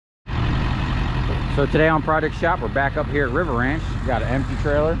So today on Project Shop, we're back up here at River Ranch. Got an empty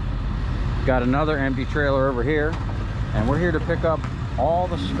trailer, got another empty trailer over here, and we're here to pick up all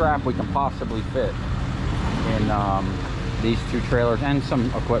the scrap we can possibly fit in these two trailers and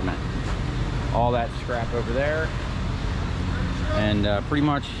some equipment. All that scrap over there, and pretty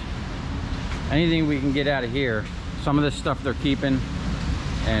much anything we can get out of here. Some of this stuff they're keeping,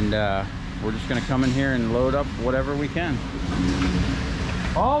 and we're just gonna come in here and load up whatever we can.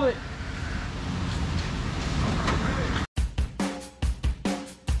 All of it.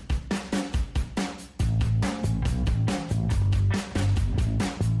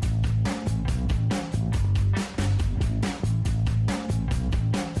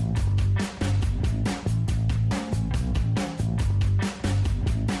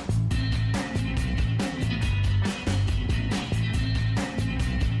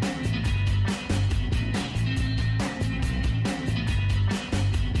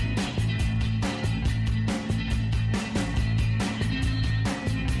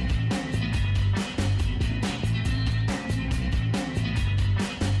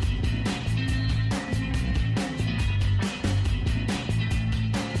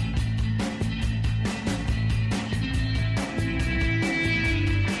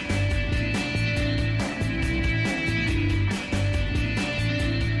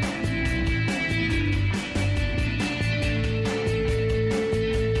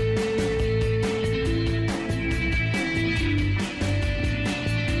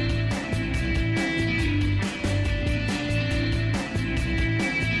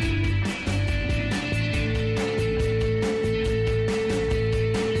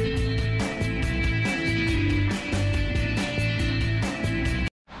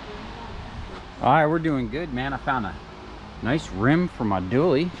 All right, we're doing good, man. I found a nice rim for my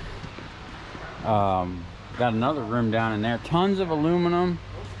dually. Got another rim down in there. Tons of aluminum,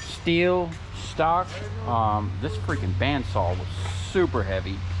 steel, stock. This freaking bandsaw was super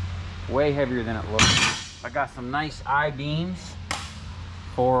heavy, way heavier than it looked. I got some nice I-beams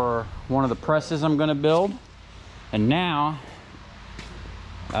for one of the presses I'm gonna build. And now,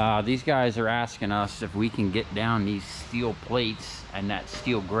 these guys are asking us if we can get down these steel plates and that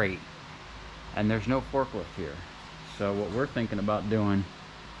steel grate. And there's no forklift here, so what we're thinking about doing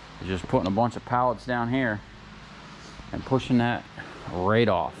is just putting a bunch of pallets down here and pushing that right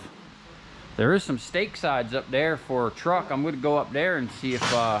off. There is some stake sides up there for a truck. I'm going to go up there and see if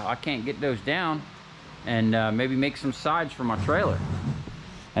I can't get those down and maybe make some sides for my trailer.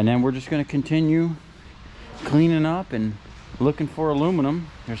 And then we're just going to continue cleaning up and looking for aluminum.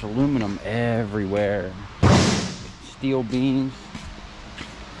 There's aluminum everywhere, steel beams.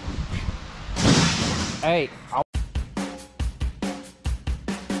 Hey, all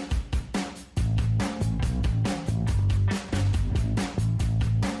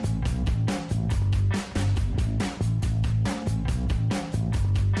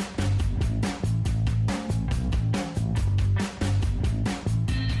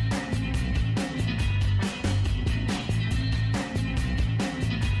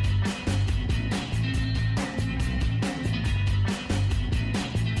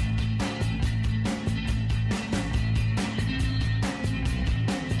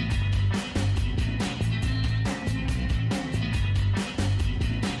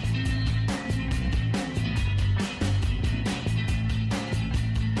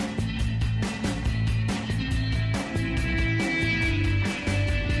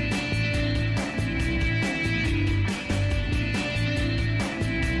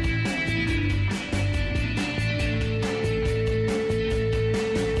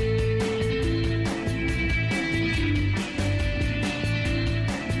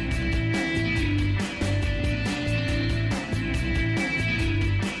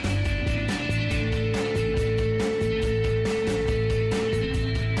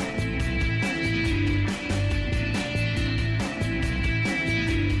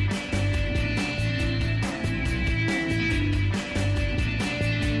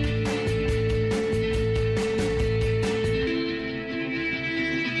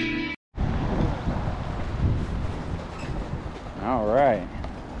right,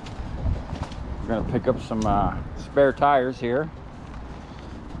 we're gonna pick up some spare tires here,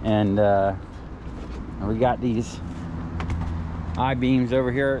 and we got these I-beams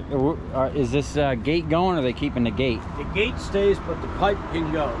over here. Is this gate going, or are they keeping the gate? The gate stays, but the pipe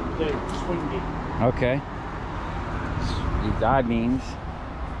can go. The swing gate. Okay. These I-beams.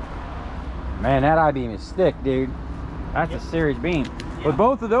 Man, that I-beam is thick, dude. That's a serious beam. Yeah. But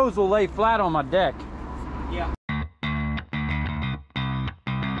both of those will lay flat on my deck. Yeah.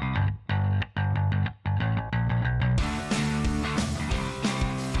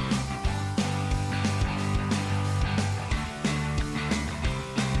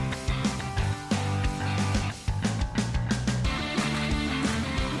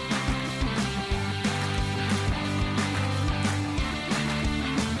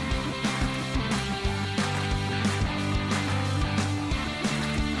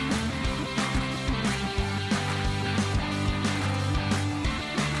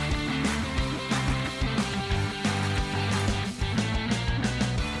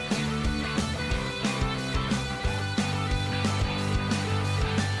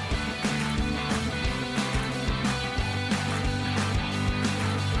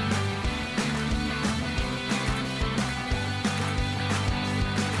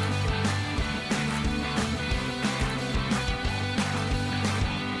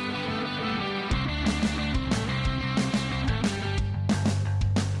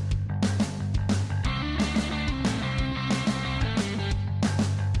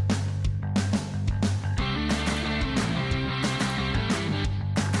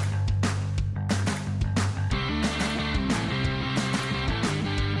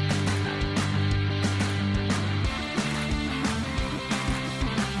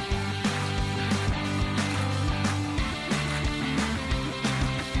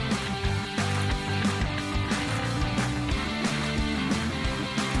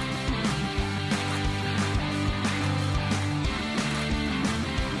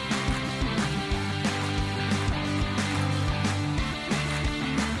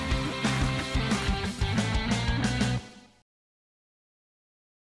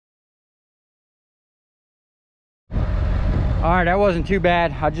 All right, that wasn't too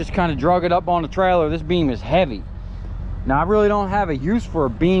bad. I just kind of drug it up on the trailer. This beam is heavy. Now, I really don't have a use for a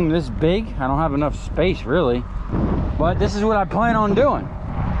beam this big. I don't have enough space, really. But this is what I plan on doing.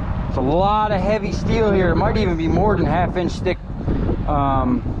 It's a lot of heavy steel here. It might even be more than 1/2 inch thick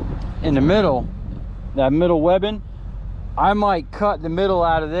in the middle. That middle webbing. I might cut the middle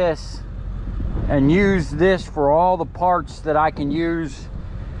out of this and use this for all the parts that I can use,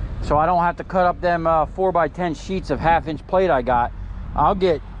 so I don't have to cut up them 4x10 sheets of 1/2 inch plate I got. I'll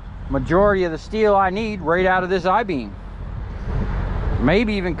get majority of the steel I need right out of this I-beam.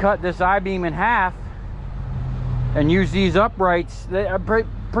 Maybe even cut this I-beam in half and use these uprights.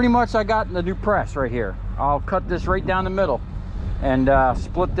 Pretty much I got the new press right here. I'll cut this right down the middle and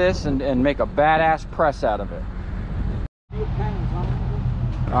split this and make a badass press out of it.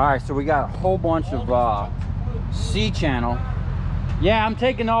 All right, so we got a whole bunch of C-channel. Yeah, I'm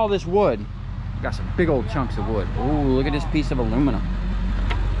taking all this wood. Got some big old chunks of wood. Ooh, look at this piece of aluminum.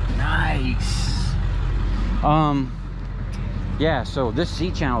 Nice. Yeah, so this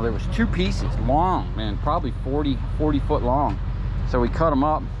C-channel, there was 2 pieces long, man, probably 40 foot long. So we cut them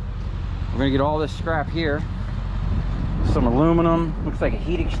up. We're gonna get all this scrap here. Some aluminum, looks like a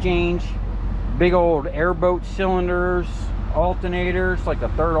heat exchange. Big old airboat cylinders, alternators, like the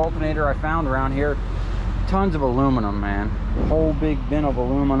 3rd alternator I found around here. Tons of aluminum, man. Whole big bin of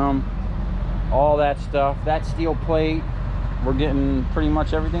aluminum. All that stuff. That steel plate. We're getting pretty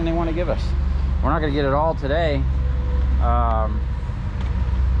much everything they want to give us. We're not gonna get it all today.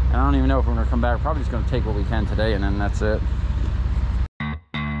 And I don't even know if we're gonna come back. We're probably just gonna take what we can today and then that's it.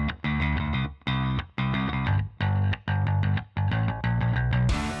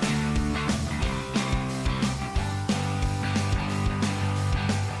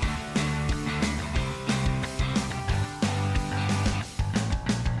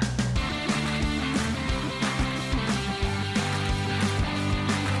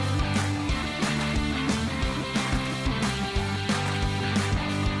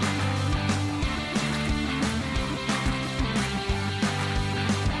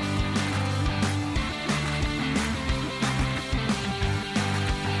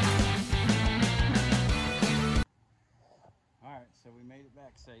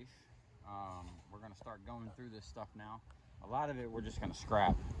 Safe. We're gonna start going through this stuff now. A lot of it we're just gonna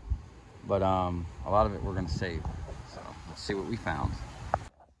scrap, but a lot of it we're gonna save. So let's see what we found.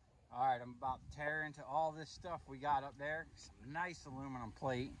 All right, I'm about to tear into all this stuff we got up there. Some nice aluminum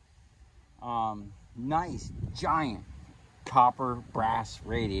plate, nice giant copper brass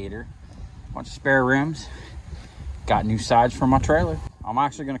radiator, bunch of spare rims, got new sides for my trailer. I'm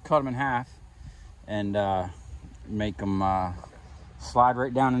actually gonna cut them in half and make them slide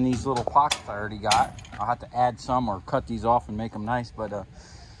right down in these little pockets I already got. I'll have to add some or cut these off and make them nice, but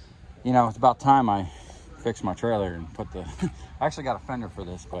you know, it's about time I fix my trailer and put the I actually got a fender for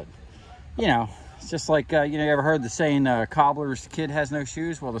this, but you know, it's just like you know, you ever heard the saying cobbler's kid has no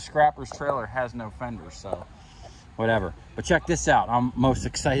shoes? Well, the scrapper's trailer has no fenders, so whatever. But check this out. I'm most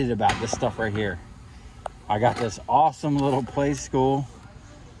excited about this stuff right here. I got this awesome little play school,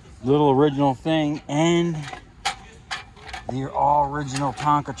 little original thing, and the all original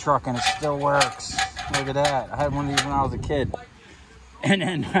Tonka truck, and it still works. Look at that. I had one of these when I was a kid. And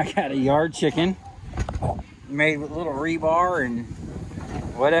then I got a yard chicken made with little rebar and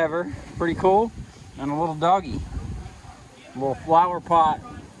whatever. Pretty cool. And a little doggy. A little flower pot,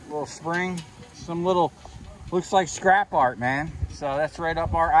 a little spring, some little, looks like scrap art, man. So that's right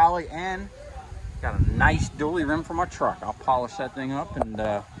up our alley, and got a nice dually rim for my truck. I'll polish that thing up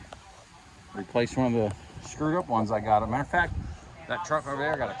and replace one of the screwed up ones I got. As a matter of fact, that truck over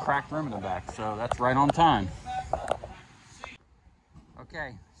there got a cracked rim in the back, so that's right on time.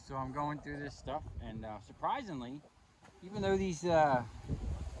 Okay, so I'm going through this stuff, and surprisingly, even though these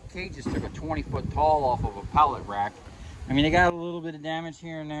cages took a 20-foot tall off of a pallet rack, I mean, they got a little bit of damage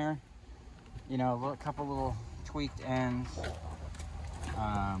here and there, you know, a couple little tweaked ends.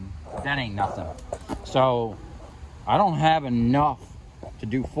 That ain't nothing. So I don't have enough to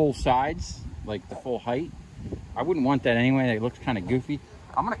do full sides, like the full height. I wouldn't want that anyway. It looks kind of goofy.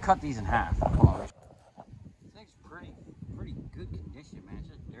 I'm gonna cut these in half. Hold on. This thing's pretty good condition, man. It's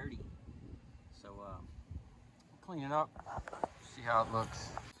just dirty. So clean it up. See how it looks.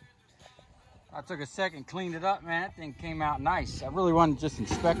 I took a second, cleaned it up, man. That thing came out nice. I really wanted to just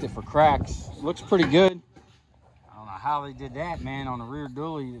inspect it for cracks. It looks pretty good. I don't know how they did that, man. On the rear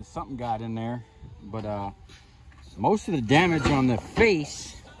dually, something got in there. But most of the damage on the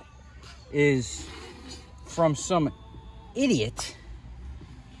face is from some idiot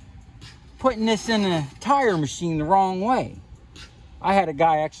putting this in a tire machine the wrong way. I had a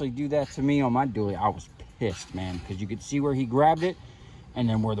guy actually do that to me on my dually. I was pissed, man, because you could see where he grabbed it and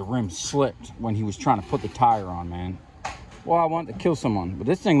then where the rim slipped when he was trying to put the tire on, man. Well, I wanted to kill someone, but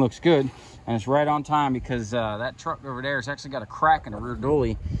this thing looks good, and it's right on time because that truck over there has actually got a crack in the rear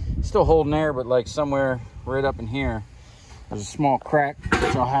dually. It's still holding air, but like somewhere right up in here, there's a small crack,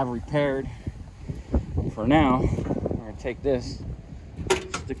 which I'll have repaired. For now, I'm gonna take this,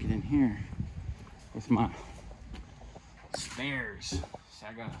 stick it in here with my spares. See,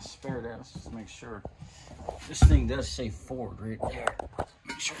 I got a spare there. Let's just make sure. This thing does say Ford right there.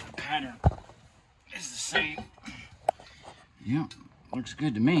 Make sure the pattern is the same. Yep, looks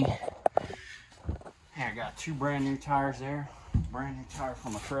good to me. Hey, I got 2 brand new tires there. Brand new tire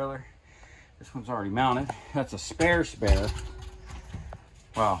from a trailer. This one's already mounted. That's a spare.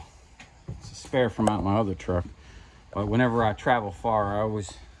 Wow, it's a spare from out my other truck. But whenever I travel far, I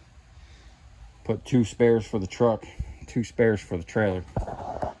always put 2 spares for the truck, 2 spares for the trailer.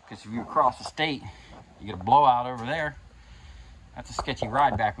 Because if you cross the state, you get a blowout over there. That's a sketchy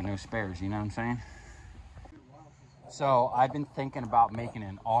ride back with no spares, you know what I'm saying? So I've been thinking about making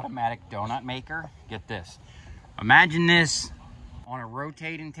an automatic donut maker. Get this. Imagine this on a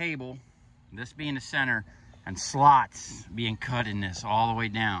rotating table, this being the center, and slots being cut in this all the way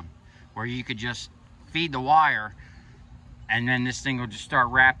down, where you could just feed the wire and then this thing will just start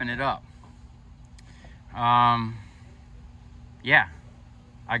wrapping it up. Yeah,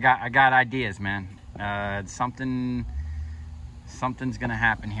 I got ideas, man. Something's gonna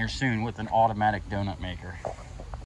happen here soon with an automatic donut maker.